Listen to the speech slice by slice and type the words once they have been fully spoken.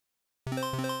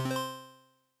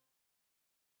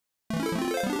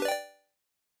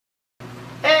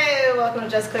welcome to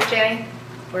Just Cook Jenny.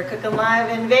 We're cooking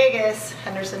live in Vegas,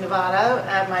 Henderson, Nevada,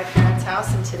 at my parents'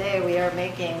 house, and today we are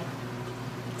making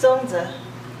Zongzi.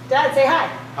 Dad, say hi.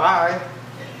 Hi.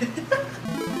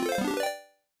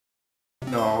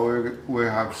 No, we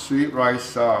have sweet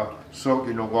rice soaked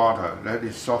in the water. Let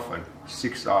it soften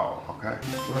 6 hours, okay?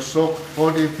 We'll soak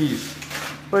 40 pieces.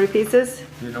 40 pieces?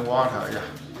 In the water, yeah.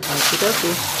 Okie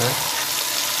Okay.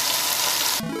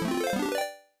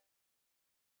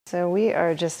 So we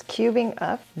are just cubing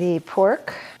up the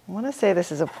pork. I want to say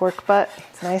this is a pork butt.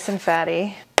 It's nice and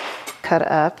fatty. Cut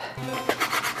up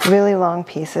really long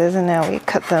pieces, and now we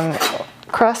cut them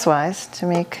crosswise to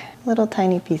make little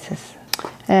tiny pieces.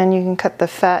 And you can cut the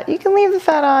fat. You can leave the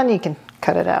fat on, you can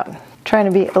cut it out. Trying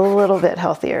to be a little bit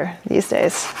healthier these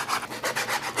days.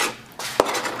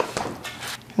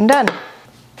 I'm done.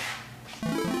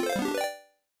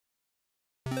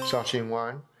 Saucing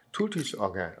 1, 2 teaspoons.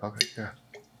 Okay, yeah.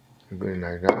 Doing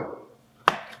like that.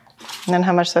 And then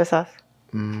how much soy sauce?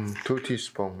 2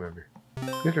 teaspoons maybe.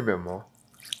 A little bit more.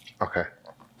 Okay.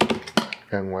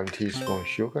 And 1 teaspoon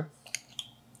sugar.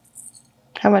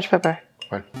 How much pepper?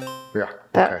 1. Yeah.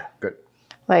 That, okay. Good.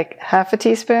 Like half a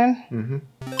teaspoon? And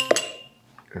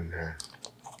then.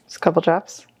 Just a couple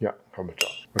drops? Yeah, couple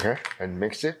drops. Okay. And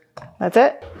mix it. That's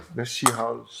it? Let's see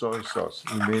how soy sauce.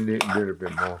 You may need a little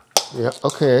bit more. Yeah,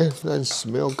 okay, that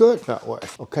smells good that way.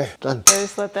 Okay, done.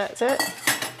 Just let that sit?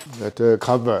 Let the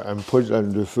cover and put it in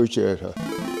the refrigerator.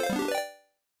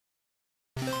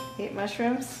 Eat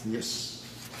mushrooms? Yes.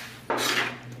 Okay,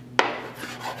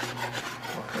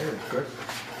 good.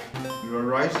 Your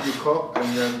rice you cook,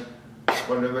 and then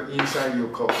whatever inside you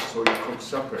cook, so you cook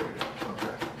separately.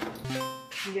 Okay.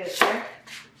 You get a chair?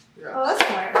 Yeah. Oh, that's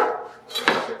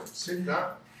smart. Sit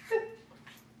down.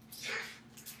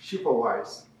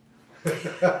 Supervise. Good,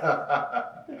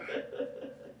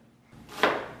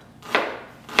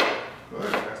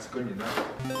 that's good enough.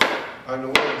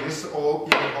 And this all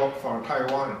import from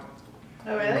Taiwan.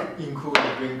 Oh, really?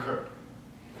 Including drinker.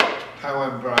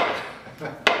 Taiwan brand.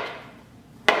 The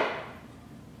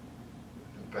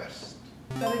best.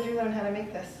 How did you learn how to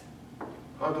make this?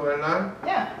 How do I learn?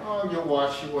 Yeah. Oh, you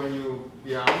watch when you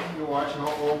young. You watch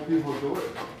how old people do it.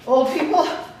 Old people?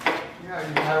 Yeah,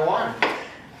 in Taiwan.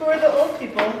 Who are the old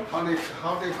people? How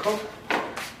they cook?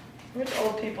 Which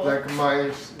old people? Like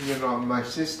my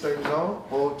sister-in-law,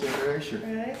 old generation.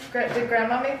 Really? Did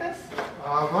Grandma make this?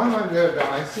 Mama did.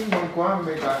 I think when Grandma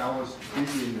made that, I was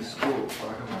busy in the school, so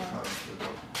I don't have time to do.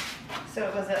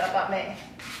 So was it about me?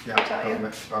 Yeah, Taught you?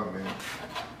 about me.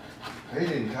 They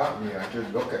didn't tell me. I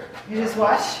just look at it. You just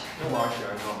watch? I watch it.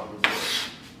 I know how to do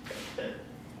it.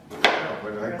 Yeah,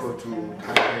 when I go to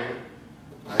Taipei,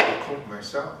 I cook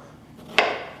myself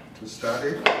to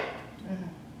study.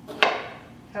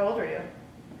 How old were you?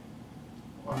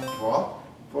 What, 12?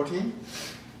 14?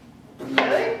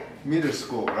 Really? Middle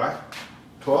school, right?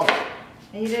 12?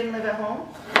 And you didn't live at home?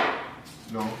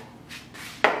 No.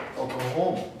 Or go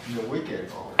home in the weekend.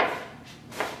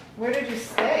 Where did you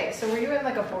stay? So were you in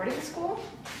like a boarding school?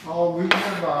 Oh, we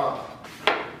have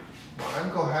my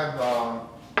uncle have a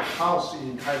house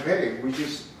in Taipei.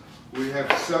 We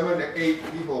have 7 or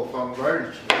 8 people from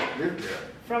village live there.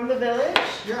 From the village?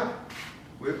 Yeah.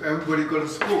 Everybody go to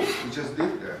school. We just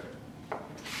live there.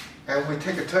 And we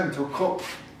take a turn to cook.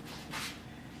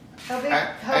 How big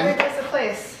is the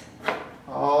place?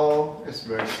 Oh, it's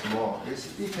very small.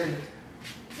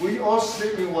 We all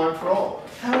sleep in one floor.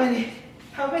 How many?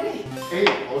 8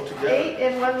 altogether. 8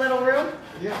 in one little room?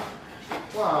 Yeah.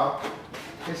 Wow.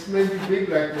 It's maybe big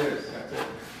like this. That's it.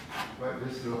 Like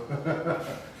this little.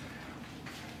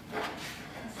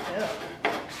 Still.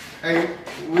 And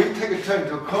we take a turn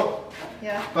to cook.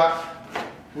 Yeah. But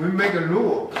we make a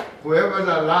rule. Whoever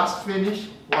the last finish,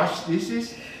 wash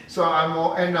dishes. So I'm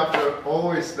end up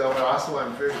always the last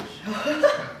one finish.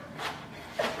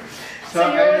 So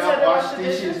I end up wash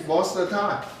dishes most of the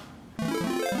time.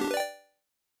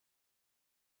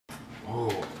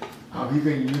 Oh, are we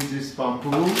going to use this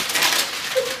bamboo?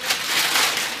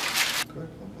 Good,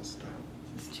 almost done.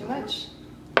 It's too much.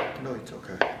 No, it's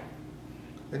okay.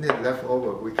 And then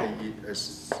leftover we can eat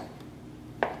as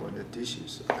one of the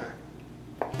dishes, okay?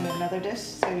 And another dish?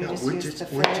 So you just use the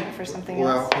filling for something else?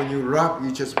 else? Well, when you rub,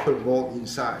 you just put more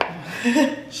inside.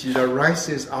 See, the rice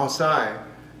is outside,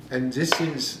 and this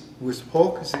is with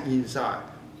pork is inside,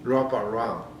 wrap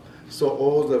around. So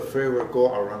all the flavor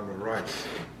go around the rice.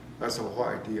 That's the whole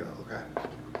idea, okay?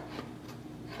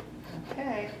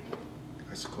 Okay.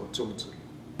 That's called Zongzi.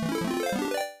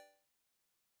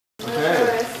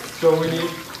 Okay, so we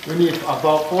need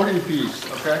about 40 pieces,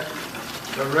 okay?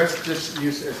 The rest just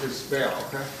use as a spare,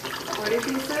 okay? 40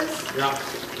 pieces? Yeah.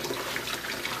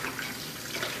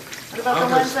 What about the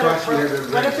I'm ones that are scratching it a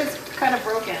broken? What bit. if it's kind of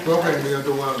broken? Broken, you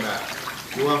don't want that.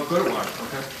 You want good one,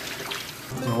 okay?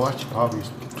 You watch probably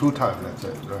 2 times, that's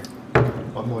it, right?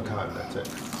 1 more time, that's it.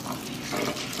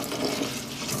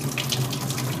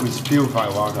 With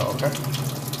purified water, okay?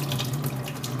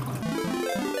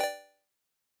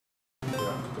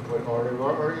 Yeah, to put olive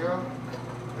oil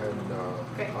and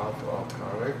half of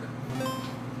garlic.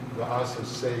 The also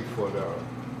safe for the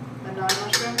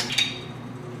non-mushroom?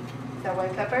 Is that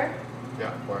white pepper?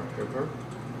 white pepper.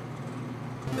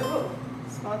 Ooh,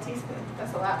 small teaspoon.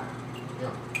 That's a lot.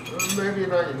 Yeah, maybe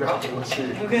not enough. We'll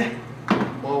see. Okay.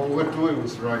 Well, we'll do it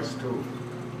with rice too.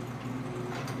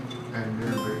 And a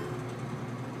little bit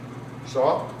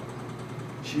salt,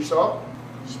 sea salt,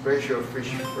 special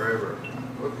fish flavor.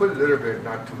 We'll put a little bit,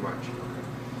 not too much.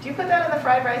 Do you put that in the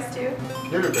fried rice too? A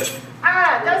little bit.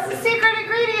 Ah, that's the secret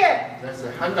ingredient! That's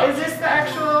a handout. Is this the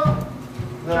actual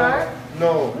jar?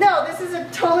 No. No, this is a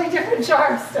totally different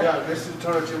jar of stuff. Yeah, this is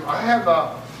totally different. I have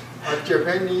a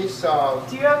Japanese. Do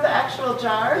you have the actual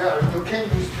jar? Yeah, you can't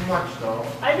use too much though.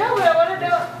 I know, but I want to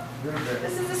know. A little bit.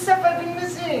 This is the stuff I've been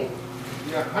missing.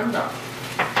 Yeah, handout.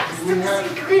 This is the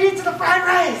secret ingredient to the fried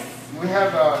rice. We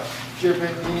have a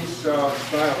Japanese style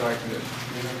like this.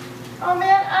 You know? Oh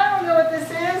man, I don't know what this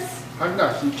is.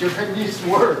 Handashi, Japanese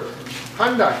word.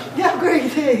 Handashi. Yeah,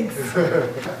 great, thanks.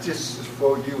 Just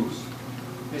for use.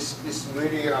 It's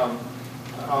really,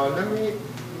 let me,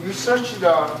 you search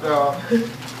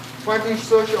why do you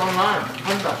search online?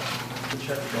 Handashi.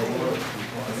 Check the word.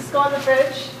 Does this go in the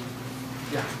fridge?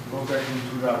 Yeah, go back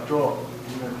into that drawer.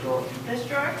 In that drawer. This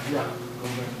drawer? Yeah, go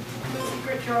back. The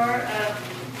secret drawer of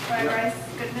fried rice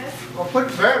goodness? Well,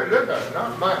 put very little,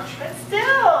 not much. But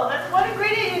still, that's one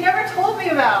ingredient you never told me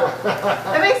about.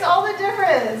 That makes all the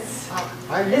difference.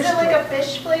 Is it like a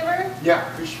fish flavor? Yeah,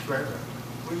 fish flavor.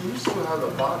 We used to have a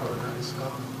bottle, now it's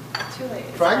gone. Too late.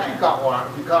 Frankie got one,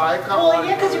 because I got one. Well,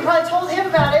 yeah, because you probably told him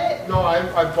about it. No,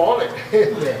 I bought it.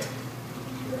 Yeah.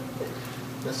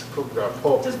 Let's cook the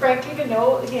pork. Does Frankie even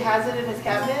know he has it in his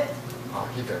cabinet? Oh,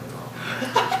 he doesn't know.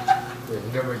 They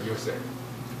never use it.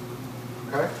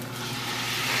 Okay?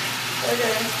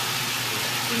 Okay.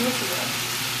 You need to know.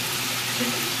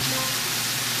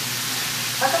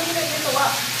 How come you didn't use a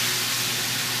wok?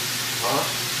 Huh?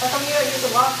 How come you don't use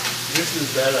a wok? This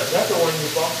is better. That's the one you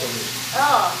bought for me.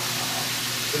 Oh,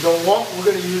 The wok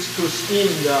we're going to use to steam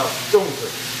the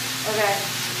Zongzi. okay.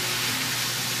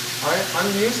 I'm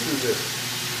used to this.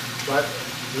 But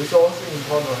it's also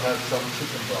important to have some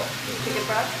chicken broth. Chicken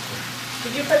broth?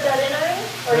 Did you put that in already?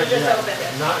 Or you just Yeah, opened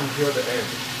it? not until the end.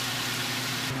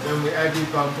 Then we add the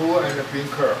bamboo and the bean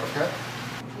curd, okay?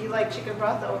 You like chicken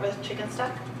broth over chicken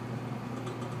stock?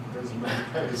 Doesn't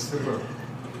matter. It's simmer.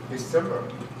 It's simmer.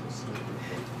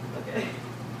 Okay.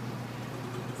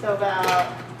 So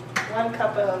about 1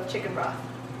 cup of chicken broth.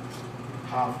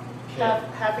 Half can.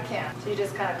 Half a can. So you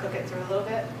just kind of cook it through a little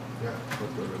bit? Yeah, cook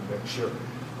it and make sure.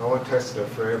 I want to test the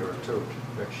flavor too.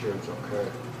 Make sure it's okay.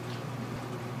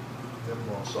 Then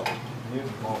more salt. Need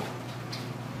more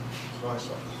soy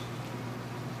sauce.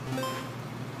 You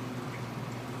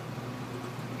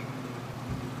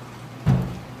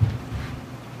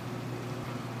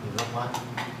know what?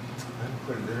 I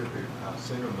put a little bit of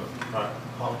cinnamon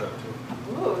powder too.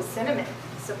 Ooh, cinnamon.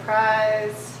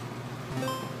 Surprise.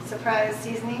 Surprise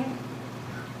seasoning.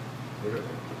 A little bit.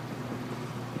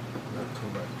 Not too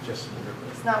much, just a little bit.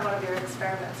 It's not one of your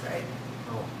experiments, right?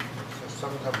 No,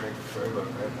 sometimes make flavor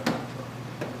better.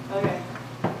 Okay.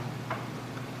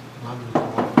 Mom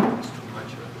doesn't want it's too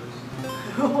much of this.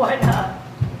 Why not?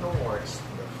 No, it's the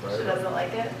flavor. She doesn't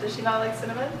like it? Does she not like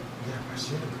cinnamon? Yeah, but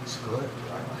cinnamon's good,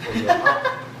 right? For your heart.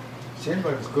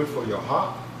 Cinnamon is good for your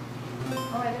heart.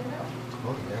 Oh, I didn't know.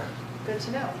 Oh, yeah. Good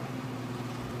to know.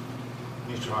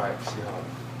 You try it, see how.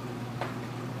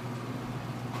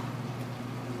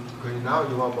 Okay, now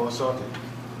you want more salty.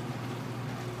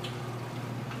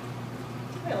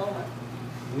 Maybe a little bit.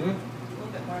 Hmm? A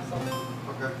little bit more salt.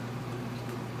 Okay.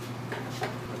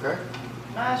 Okay?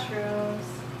 Mushrooms.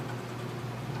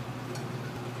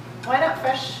 Why not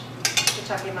fresh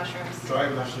shiitake mushrooms? Dry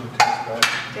mushroom tastes better.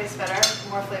 Tastes better,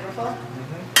 more flavorful.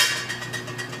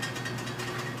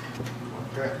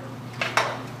 Okay.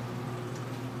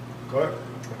 Good.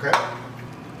 Okay.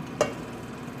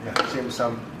 Yeah, save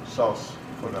some sauce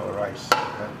for the rice.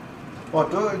 Okay.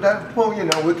 Oh, that pork,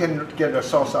 we can get the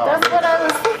sauce out. That's what I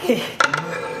was thinking.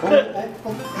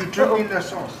 You drink in the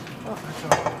sauce. Oh, that's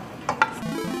all.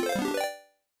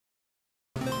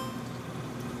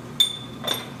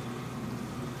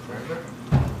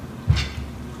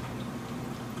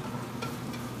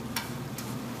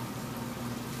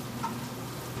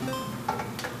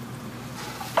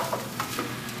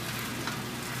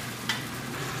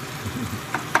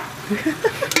 We're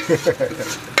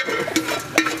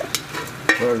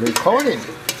recording.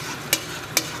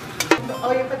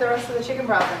 Oh, you put the rest of the chicken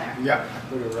broth in there? Yeah, I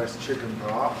put the rest chicken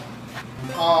broth.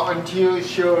 Until it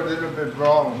show a little bit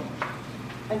brown.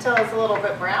 Until it's a little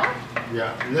bit brown?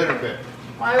 Yeah, a little bit.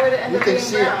 Why would it end up being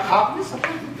brown? You can see You're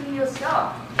supposed to do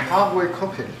yourself. halfway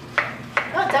cooking.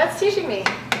 Oh, Dad's teaching me.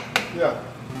 Yeah.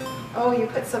 Oh, you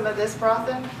put some of this broth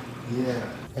in? Yeah.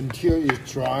 Until it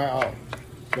dry out.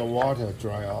 The water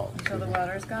dry out. Until the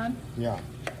water's gone? Yeah.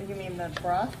 You mean the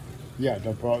broth? Yeah,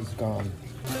 the broth is gone.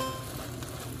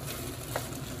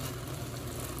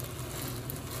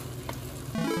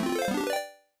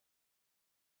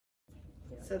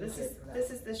 So this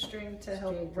is the string to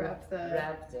help wrap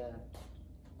the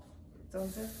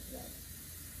Zongzi?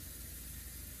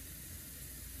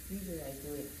 Usually I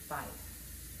do it 5.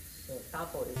 So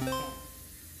double is 10.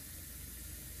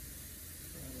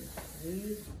 And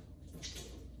 3,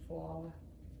 4,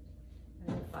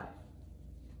 and 5.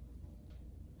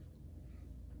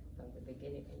 From the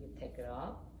beginning, you take it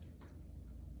off.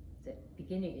 The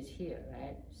beginning is here,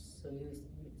 right? So you use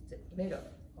the middle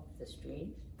of the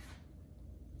string.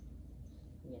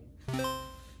 Yeah.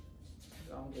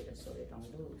 Round it so it don't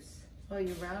loose. Oh,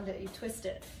 you round it, you twist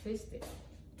it. Twist it.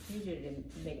 Usually they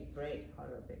make bread out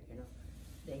of it, you know.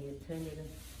 Then you turn it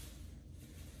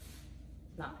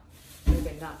knot.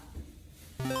 Make a knot.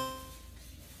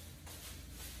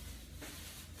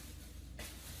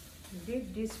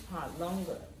 Leave this part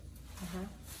longer.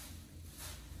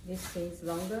 This thing's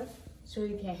longer, so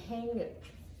you can hang it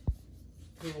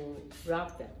to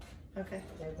wrap them. Okay.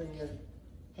 Then when you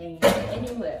hang it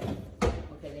anywhere,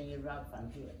 okay, then you wrap from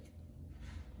here.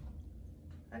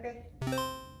 Okay.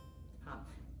 Half.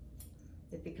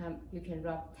 It become, you can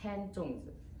wrap 10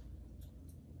 zongzi.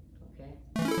 Okay.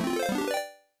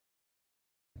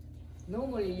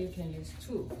 Normally you can use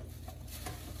 2.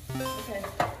 Okay.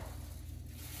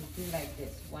 You do like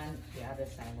this, one the other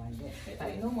side, one there.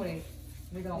 But normally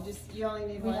we don't. You only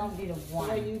need we one. don't need a one.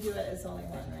 The way you do it is only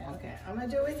one, right? Okay. I'm gonna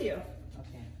do it with you.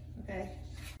 Okay. Okay.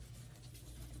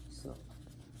 So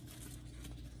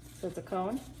So it's a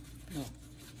cone. no,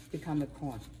 become a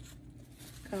cone.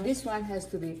 Cone. This one has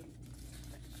to be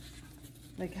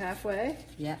Like halfway.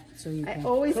 yeah. So you I can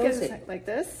always get close it like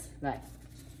this. right.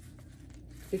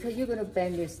 Because you're gonna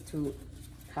bend this to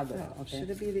cover. Oh, Okay. should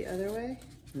it be the other way?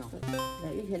 No.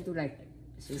 Now you can do like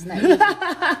this. It's not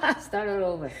easy. Start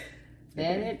all over.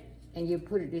 Bend it, and you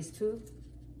put this too.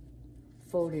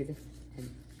 Fold it and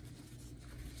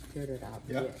cut it out.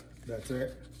 Yeah, here. that's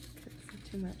it.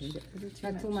 Too much. Is it too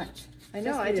Not much? too much. I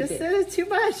know. I little just bit. said it's too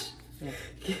much. Yeah.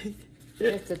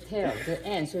 That's the tail, the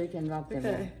end, so you can wrap them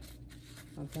Okay.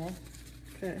 up. Okay.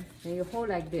 Okay. And you hold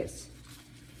like this.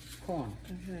 Corn.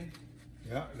 Okay.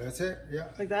 Yeah, that's it. Yeah.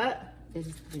 Like that.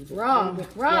 It's Wrong.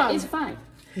 Wrong. Yeah, it's fine.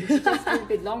 It's just a little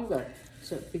bit longer,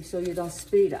 so you don't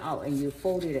split it out and you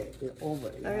fold it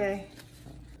over. You know? Okay.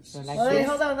 So like Wait, this.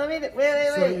 hold on. Let me. Wait.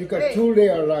 So you got wait. 2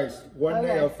 layer rice. One Okay.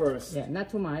 layer first. Yeah, not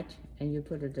too much, and you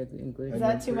put the ingredient. Is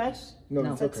that too much? No,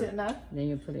 No. it's That's okay. it enough. Then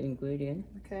you put the ingredient.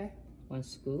 Okay. 1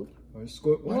 scoop. One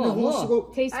scoop. One More, whole more.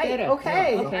 scoop. Tastes Aight, better.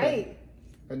 okay. Yeah, okay.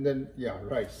 And then, yeah,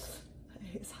 rice.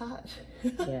 It's hot.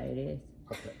 Yeah, it is.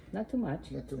 Okay. Not too much.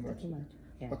 Not too much. Not too much.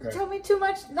 Yeah. Okay. Tell me too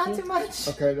much. Not too much.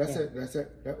 Okay, that's it. That's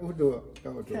it. That will do it.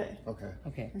 That will do Okay. it. Okay.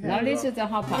 Okay. Now this is the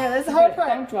hot part. Yeah, that's the hard part.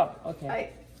 Don't drop. Okay. Aight.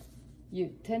 You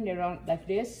turn it around like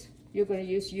this. You're gonna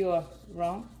use your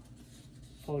wrong.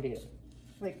 Fold it.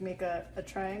 Like make a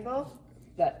triangle.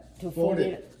 But to Fold fold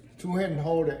it. it. 2 hand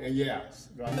hold it. Yes.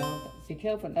 Right. Be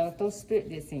careful. Now don't split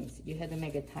these things. You have to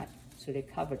make it tight so they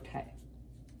cover tight.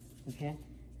 Okay.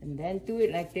 And then do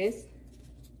it like this.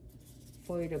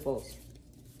 Fold it both.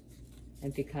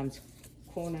 And becomes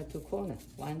corner to corner.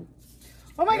 One.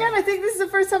 Oh my God! I think this is the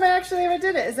first time I actually ever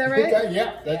did it. Is that right?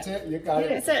 Yeah, that's it. You got it.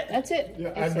 That's it. That's it. Yeah,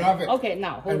 That's and rub it. Okay,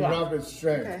 now hold And on. rub it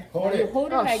straight. Okay. Hold Now you it.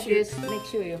 hold it Oh, like shoot. this. Make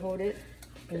sure you hold it.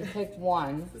 And you take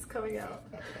one. It's coming out.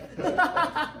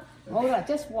 Hold on,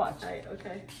 just watch. Right.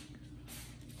 Okay.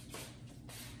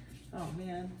 Oh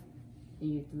man.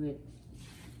 And you do it.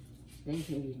 Then you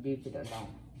can leave it alone.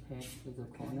 Okay, to the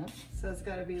corner. So it's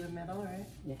got to be the middle, right?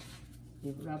 Yeah.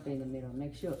 You rub in the middle.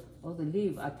 Make sure all the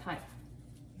leaves are tight.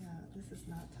 Yeah. This is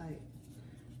not tight.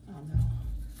 Oh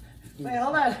no. Wait,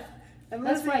 hold on. I'm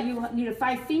That's losing. why you need a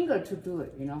 5 finger to do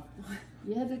it. You know.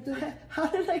 You have to do that. How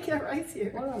did I get rice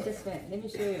here? Hold on, just wait. Let me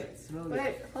show you slowly.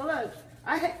 Wait, hold on.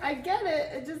 I get it.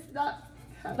 It's just not.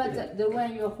 But the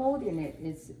way you're holding it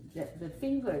is the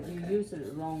finger you use it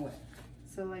the wrong way.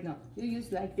 So like. No, you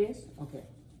use like this. Okay.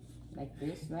 like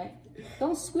this, right?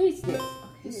 Don't squeeze this.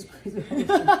 Just squeeze it.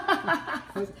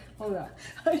 Hold on.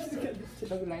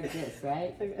 Look like this,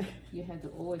 right? Okay. You have to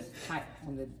always tight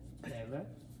on the lever.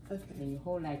 Okay. Then you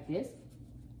hold like this,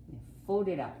 and fold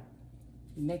it up.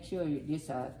 You make sure these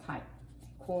are tight,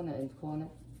 corner and corner.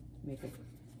 Make it,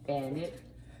 bend it,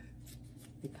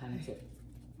 becomes a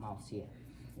mouse here.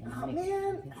 And Oh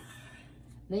man!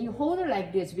 Then you hold it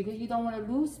like this because you don't want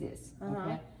to lose this.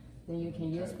 Okay. Then you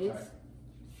can use this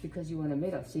because you want the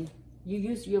middle. See, you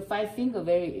use your 5 finger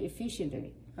very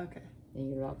efficiently. Okay. Then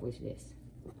you rub with this.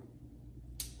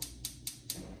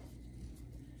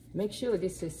 Make sure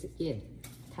this is in,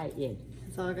 tight in.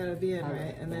 It's all gotta be in,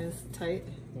 right? And then it's tight.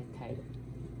 Then tight.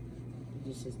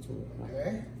 This is too.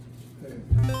 Okay.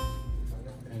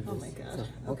 Oh my god. So,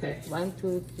 Okay. 1,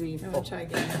 2, 3, 4. I'm gonna try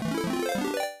again.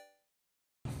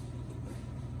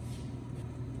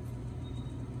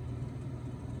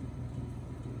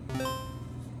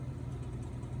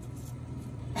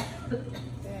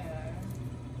 There.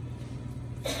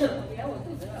 Yeah, we'll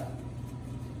do that.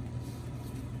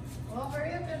 Well,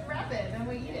 hurry up and wrap it, then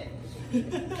we eat it.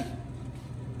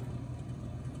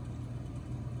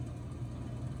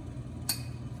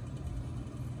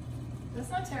 That's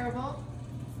not terrible.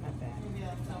 It's not bad. Maybe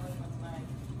I'll tell which one's mine.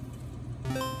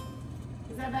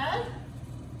 Is that bad?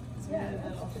 It's really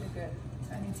little. pretty good.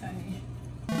 Tiny, tiny.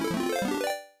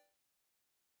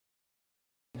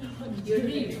 You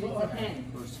leave with your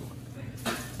hand. First one.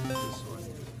 This one.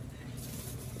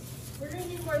 We're gonna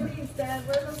need more leaves, Dad.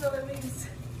 Where are those other leaves?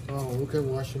 Oh, we can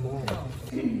wash them all.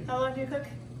 How long do you cook?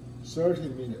 30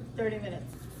 minutes. 30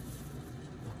 minutes.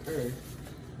 Okay. There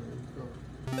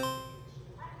you go.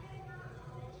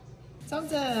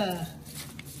 Zongzi!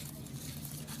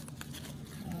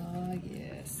 Oh,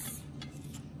 yes.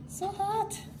 So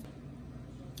hot.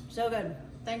 So good.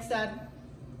 Thanks, Dad.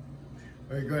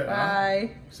 Very good. Huh?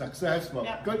 Bye. Successful.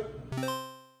 Yeah. Good.